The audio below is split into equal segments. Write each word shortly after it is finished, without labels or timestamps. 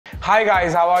Hi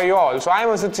guys, how are you all? So I am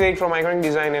Asad from Iqonic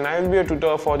Design and I will be a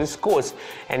tutor for this course,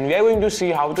 and we are going to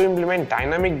see how to implement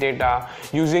dynamic data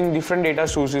using different data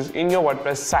sources in your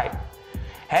WordPress site.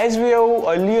 As we have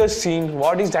earlier seen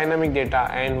what is dynamic data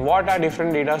and what are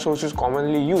different data sources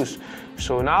commonly used.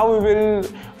 So now we will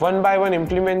one by one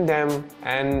implement them,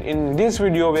 and in this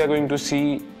video we are going to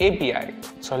see API.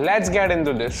 So let's get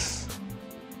into this.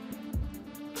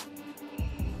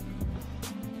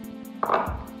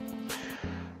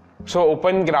 So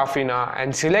open Graphina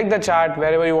and select the chart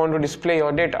wherever you want to display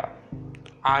your data.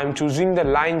 I am choosing the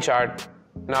line chart.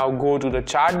 Now go to the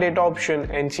chart data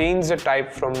option and change the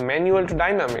type from manual to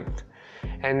dynamic.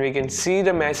 And we can see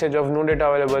the message of no data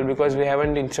available because we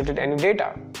haven't inserted any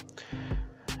data.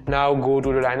 Now go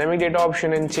to the dynamic data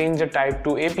option and change the type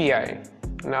to API.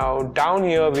 Now down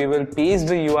here we will paste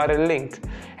the URL link.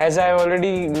 As I have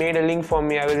already made a link for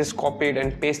me, I will just copy it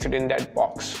and paste it in that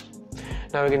box.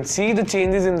 Now we can see the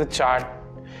changes in the chart.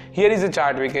 Here is the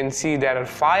chart. We can see there are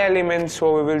 5 elements,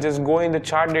 so we will just go in the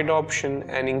chart data option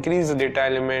and increase the data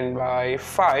element by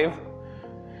 5,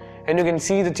 and you can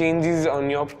see the changes on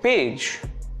your page.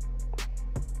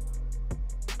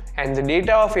 And the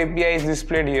data of API is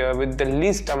displayed here with the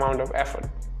least amount of effort.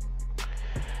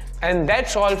 And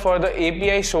that's all for the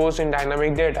API source in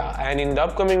dynamic data, and in the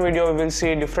upcoming video we will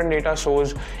see different data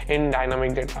source in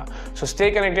dynamic data. So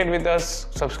stay connected with us,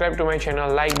 subscribe to my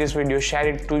channel, like this video, share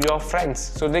it to your friends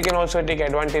so they can also take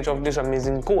advantage of this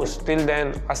amazing course. Till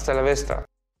then, hasta la vista.